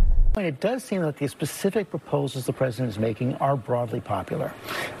 It does seem that the specific proposals the president is making are broadly popular.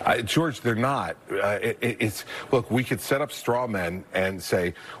 George, they're not. Look, we could set up straw men and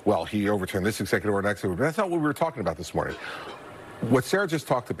say, well, he overturned this executive order, next. But that's not what we were talking about this morning. What Sarah just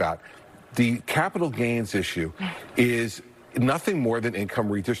talked about, the capital gains issue is nothing more than income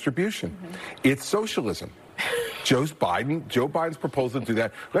redistribution. Mm-hmm. It's socialism. Joe Biden's proposal to do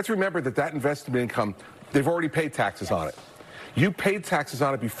that. Let's remember that investment income, they've already paid taxes on it. You paid taxes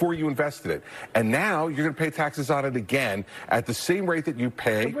on it before you invested it. And now you're going to pay taxes on it again at the same rate that you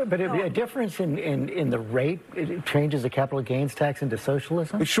pay. But a difference in the rate, it changes the capital gains tax into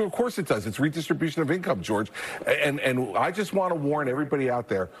socialism? Sure, of course it does. It's redistribution of income, George. And I just want to warn everybody out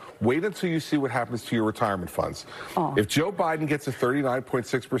there, wait until you see what happens to your retirement funds. If Joe Biden gets a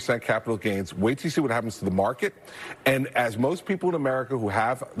 39.6% capital gains, wait till you see what happens to the market. And as most people in America who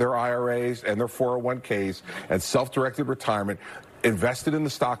have their IRAs and their 401ks and self-directed retirement invested in the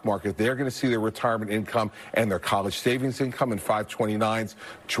stock market, they're going to see their retirement income and their college savings income and 529s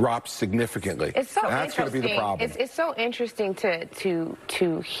drop significantly. It's so That's going to be the problem. It's so interesting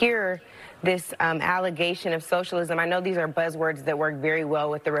to hear this allegation of socialism. I know these are buzzwords that work very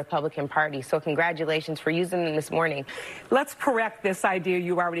well with the Republican Party, so congratulations for using them this morning. Let's correct this idea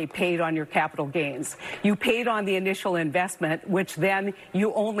you already paid on your capital gains. You paid on the initial investment, which then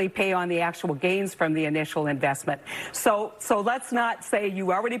you only pay on the actual gains from the initial investment. So let's not say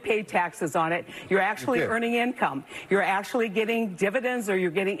you already paid taxes on it. You're actually earning income. You're actually getting dividends, or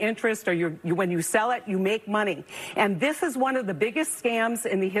you're getting interest, or when you sell it, you make money. And this is one of the biggest scams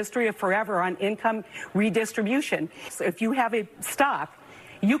in the history of forever on income redistribution. So if you have a stock,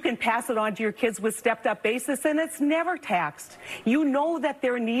 you can pass it on to your kids with stepped-up basis, and it's never taxed. You know that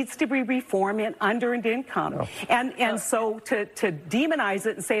there needs to be reform in unearned income. So to demonize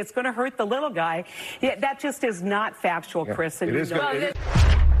it and say it's going to hurt the little guy, that just is not factual, Chris. And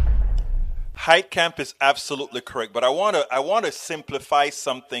Heitkamp is absolutely correct, but I want to simplify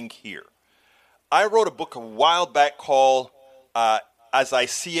something here. I wrote a book a while back called As I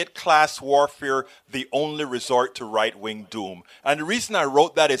See It, Class Warfare, the Only Resort to Right-Wing Doom. And the reason I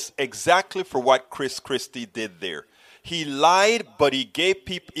wrote that is exactly for what Chris Christie did there. He lied, but he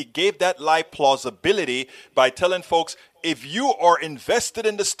gave that lie plausibility by telling folks, if you are invested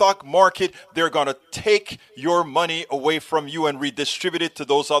in the stock market, they're going to take your money away from you and redistribute it to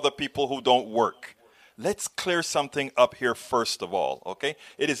those other people who don't work. Let's clear something up here first of all, okay?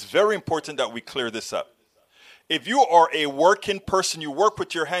 It is very important that we clear this up. If you are a working person, you work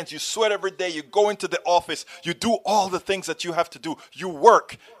with your hands, you sweat every day, you go into the office, you do all the things that you have to do, you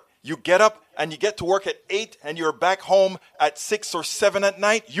work, you get up and you get to work at 8 and you're back home at 6 or 7 at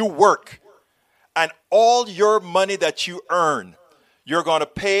night, you work. And all your money that you earn, you're going to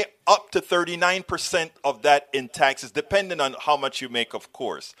pay up to 39% of that in taxes, depending on how much you make, of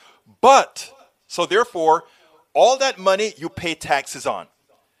course. So therefore, all that money you pay taxes on.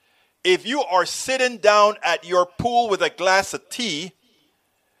 If you are sitting down at your pool with a glass of tea,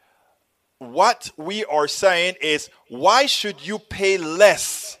 what we are saying is, why should you pay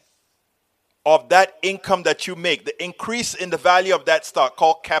less of that income that you make? The increase in the value of that stock,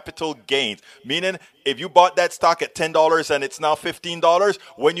 called capital gains. Meaning, if you bought that stock at $10 and it's now $15,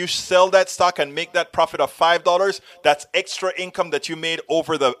 when you sell that stock and make that profit of $5, that's extra income that you made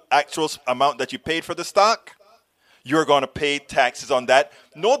over the actual amount that you paid for the stock. You're going to pay taxes on that,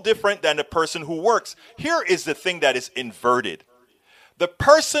 no different than the person who works. Here is the thing that is inverted. The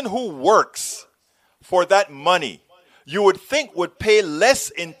person who works for that money, you would think would pay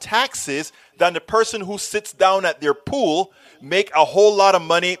less in taxes than the person who sits down at their pool, make a whole lot of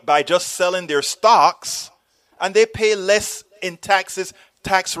money by just selling their stocks, and they pay less in tax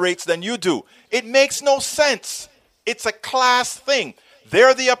rates than you do. It makes no sense. It's a class thing.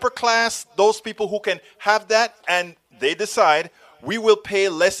 They're the upper class, those people who can have that, and they decide we will pay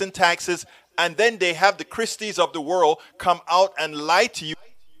less in taxes, and then they have the Christies of the world come out and lie to you.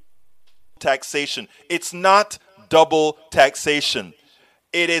 Taxation. It's not double taxation.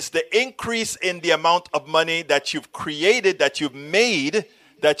 It is the increase in the amount of money that you've created, that you've made,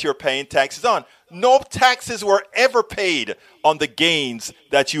 that you're paying taxes on. No taxes were ever paid on the gains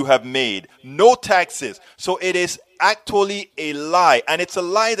that you have made. No taxes. So it is actually a lie. And it's a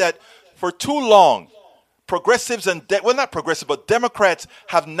lie that for too long, progressives and, not progressive, but Democrats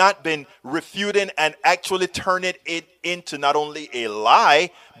have not been refuting and actually turning it into not only a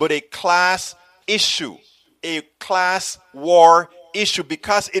lie, but a class issue, a class war issue,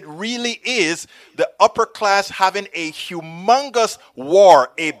 because it really is the upper class having a humongous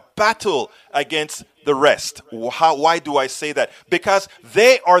war, a battle against the rest. Why do I say that? Because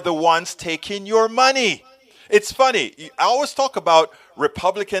they are the ones taking your money. It's funny. I always talk about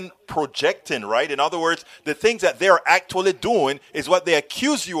Republican projecting, right? In other words, the things that they're actually doing is what they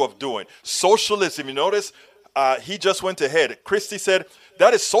accuse you of doing. Socialism, you notice, he just went ahead. Christie said,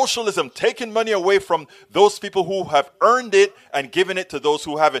 that is socialism, taking money away from those people who have earned it and giving it to those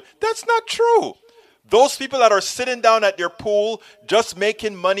who haven't. That's not true. Those people that are sitting down at their pool just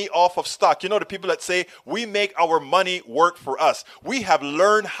making money off of stock. You know, the people that say, we make our money work for us. We have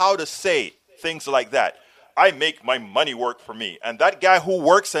learned how to say things like that. I make my money work for me. And that guy who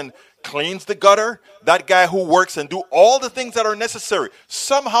works and cleans the gutter, that guy who works and do all the things that are necessary,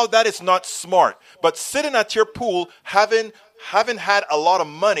 somehow that is not smart. But sitting at your pool, having had a lot of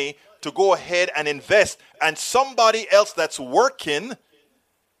money to go ahead and invest, and somebody else that's working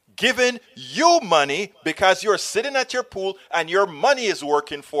giving you money because you're sitting at your pool and your money is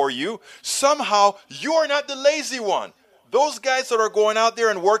working for you, somehow you're not the lazy one. Those guys that are going out there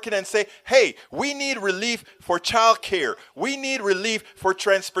and working and say, hey, we need relief for childcare. We need relief for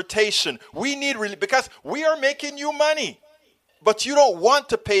transportation. We need relief because we are making you money. But you don't want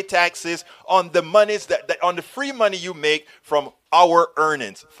to pay taxes on the monies that on the free money you make from our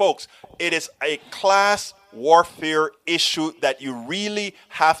earnings. Folks, it is a class warfare issue that you really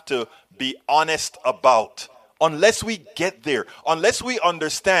have to be honest about. Unless we get there, unless we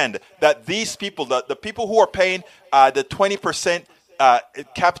understand that these people, the people who are paying the 20%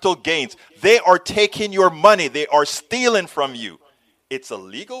 capital gains, they are taking your money. They are stealing from you. It's a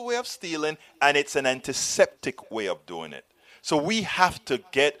legal way of stealing, and it's an antiseptic way of doing it. So we have to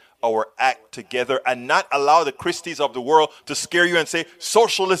get our act together and not allow the Christies of the world to scare you and say,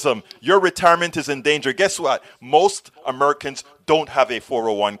 socialism, your retirement is in danger. Guess what? Most Americans don't have a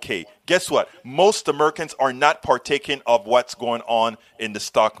 401k. Guess what? Most Americans are not partaking of what's going on in the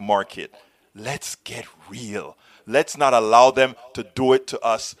stock market. Let's get real. Let's not allow them to do it to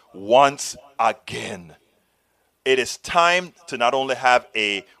us once again. It is time to not only have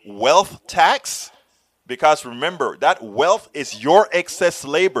a wealth tax, because remember, that wealth is your excess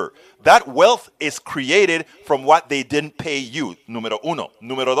labor. That wealth is created from what they didn't pay you. Número uno.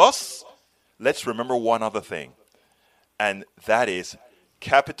 Número dos, let's remember one other thing. And that is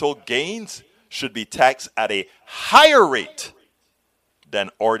capital gains should be taxed at a higher rate than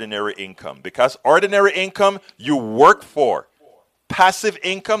ordinary income. Because ordinary income you work for. Passive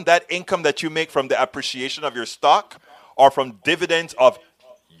income, that income that you make from the appreciation of your stock or from dividends of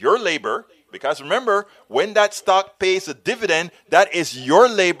your labor. Because remember, when that stock pays a dividend, that is your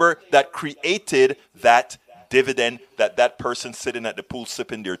labor that created that dividend that that person sitting at the pool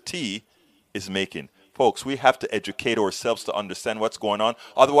sipping their tea is making. Folks, we have to educate ourselves to understand what's going on.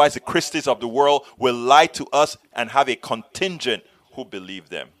 Otherwise, the Christies of the world will lie to us and have a contingent who believe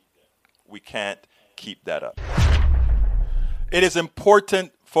them. We can't keep that up. It is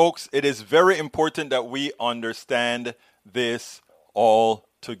important, folks, it is very important that we understand this all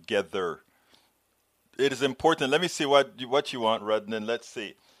together. It is important. Let me see what you want, Rudnan. Let's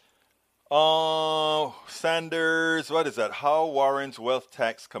see. Sanders, what is that? How Warren's wealth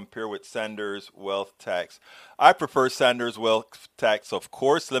tax compare with Sanders' wealth tax? I prefer Sanders' wealth tax, of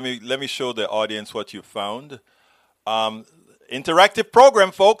course. Let me show the audience what you found. Interactive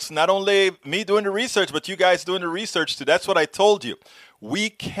program, folks. Not only me doing the research, but you guys doing the research too. That's what I told you. We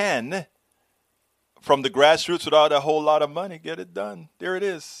can, from the grassroots without a whole lot of money, get it done. There it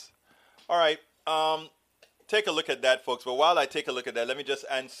is. All right. Take a look at that, folks. But while I take a look at that, let me just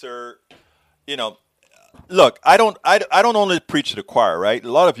answer. Look, I don't only preach to the choir, right?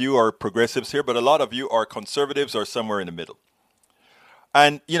 A lot of you are progressives here, but a lot of you are conservatives or somewhere in the middle.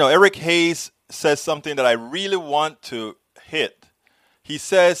 And Eric Hayes says something that I really want to hit. He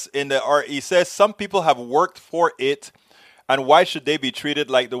says some people have worked for it, and why should they be treated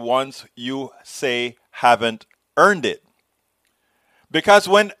like the ones you say haven't earned it? Because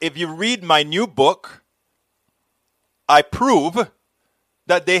if you read my new book, I prove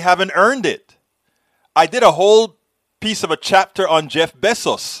that they haven't earned it. I did a whole piece of a chapter on Jeff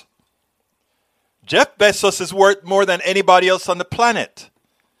Bezos. Jeff Bezos is worth more than anybody else on the planet.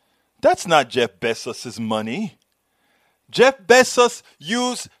 That's not Jeff Bezos' money. Jeff Bezos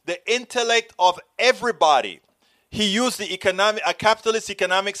used the intellect of everybody. He used a capitalist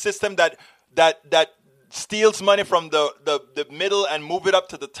economic system that steals money from the middle and move it up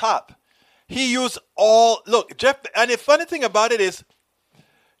to the top. He used and the funny thing about it is,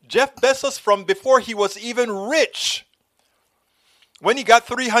 Jeff Bezos, from before he was even rich, when he got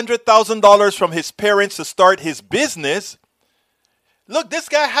 $300,000 from his parents to start his business, look, this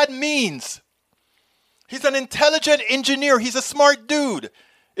guy had means. He's an intelligent engineer. He's a smart dude.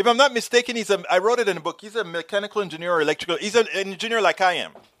 If I'm not mistaken, I wrote it in a book. He's a mechanical engineer or electrical. He's an engineer like I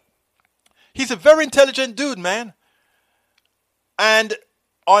am. He's a very intelligent dude, man. And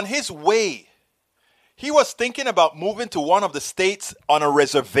on his way, he was thinking about moving to one of the states on a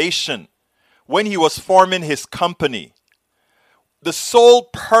reservation when he was forming his company. The sole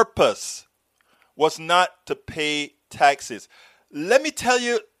purpose was not to pay taxes. Let me tell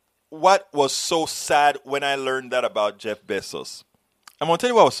you, what was so sad when I learned that about Jeff Bezos. I'm going to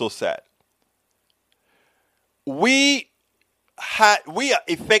tell you what was so sad. We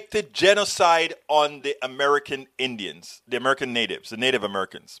effected genocide on the American Indians, the American natives, the Native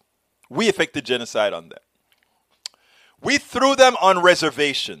Americans. We effected genocide on them. We threw them on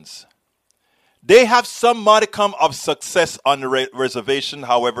reservations. They have some modicum of success on the reservation,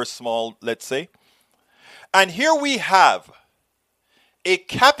 however small, let's say. And here we have a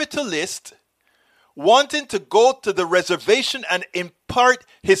capitalist wanting to go to the reservation and impart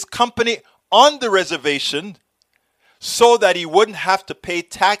his company on the reservation so that he wouldn't have to pay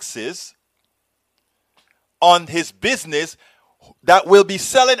taxes on his business that will be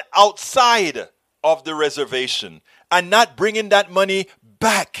selling outside of the reservation and not bringing that money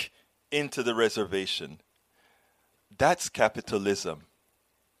back into the reservation. That's capitalism.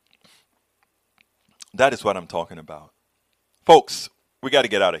 That is what I'm talking about. Folks, we got to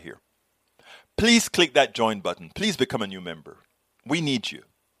get out of here. Please click that join button. Please become a new member. We need you.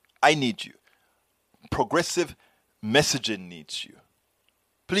 I need you. Progressive Messaging needs you.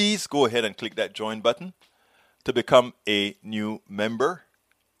 Please go ahead and click that join button to become a new member.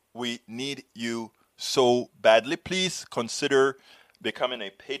 We need you so badly. Please consider becoming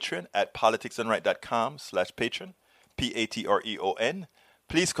a patron at politicsdoneright.com/patron, Patreon.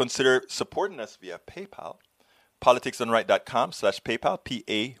 Please consider supporting us via PayPal, politicsdoneright.com/PayPal,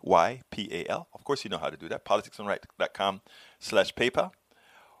 PayPal. Of course, you know how to do that, politicsdoneright.com/PayPal.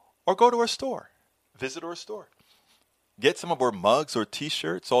 Or go to our store. Visit our store. Get some of our mugs or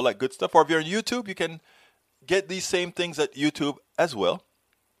t-shirts, all that good stuff. Or if you're on YouTube, you can get these same things at YouTube as well.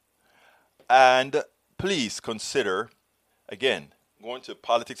 And please consider, again, going to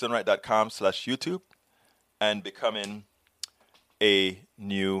politicsdoneright.com/YouTube and becoming a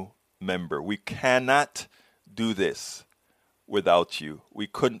new member. We cannot do this without you. We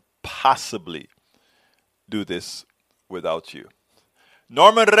couldn't possibly do this without you.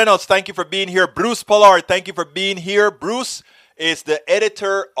 Norman Reynolds, thank you for being here. Bruce Pollard, thank you for being here. Bruce is the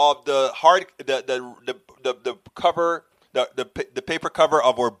editor of the cover, the paper cover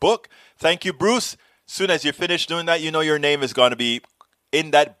of our book. Thank you, Bruce. Soon as you finish doing that, you know your name is going to be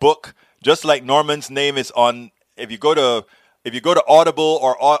in that book, just like Norman's name is on. If you go to Audible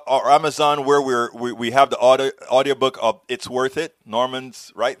or Amazon, where we have the audiobook of It's Worth It,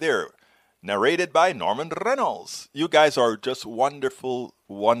 Norman's right there. Narrated by Norman Reynolds. You guys are just wonderful,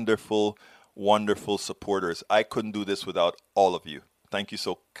 wonderful, wonderful supporters. I couldn't do this without all of you. Thank you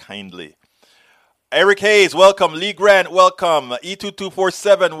so kindly. Eric Hayes, welcome. Lee Grant, welcome.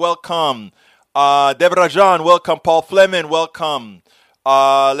 E2247, welcome. Deborah Jean, welcome. Paul Fleming, welcome.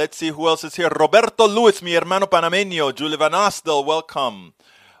 Let's see who else is here. Roberto Luis, mi hermano panameño. Julie Van Astel, welcome.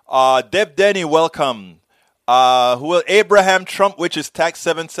 Deb Denny, welcome. Abraham Trump, which is Tax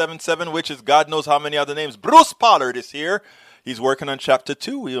 777, which is God knows how many other names. Bruce Pollard is here. He's working on chapter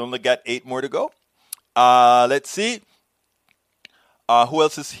 2. We only got 8 more to go. Let's see. Who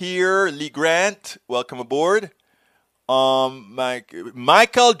else is here? Lee Grant, welcome aboard.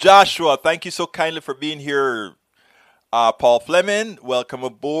 Michael Joshua, thank you so kindly for being here. Paul Fleming, welcome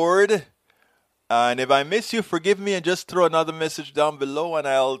aboard. And if I miss you, forgive me and just throw another message down below and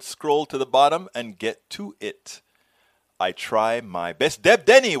I'll scroll to the bottom and get to it. I try my best. Deb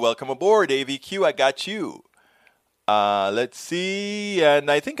Denny, welcome aboard. AVQ, I got you. Let's see. And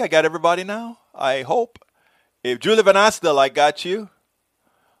I think I got everybody now. I hope. If Julie Van Astel, I got you.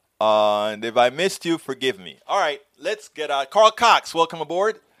 And if I missed you, forgive me. All right, let's get out. Carl Cox, welcome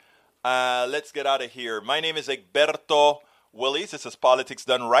aboard. Let's get out of here. My name is Egberto Willies. This is Politics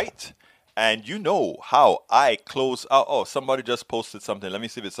Done Right. And you know how I close out. Oh, somebody just posted something. Let me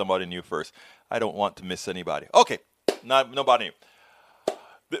see if it's somebody new first. I don't want to miss anybody. Okay, nobody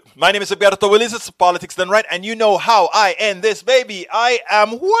new. My name is Egberto Willies. It's Politics Done Right. And you know how I end this, baby. I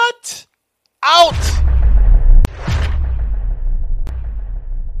am what? Out!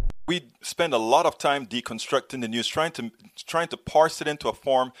 We spend a lot of time deconstructing the news, trying to parse it into a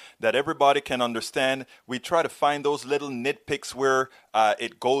form that everybody can understand. We try to find those little nitpicks where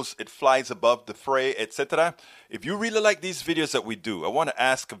it flies above the fray, etc. If you really like these videos that we do, I want to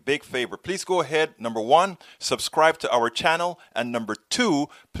ask a big favor. Please go ahead, number 1, subscribe to our channel, and number 2,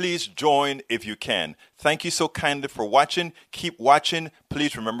 please join if you can. Thank you so kindly for watching. Keep watching.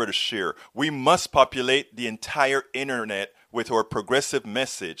 Please remember to share. We must populate the entire internet with our progressive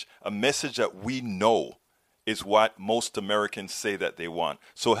message, a message that we know is what most Americans say that they want.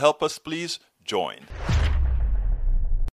 So help us, please join.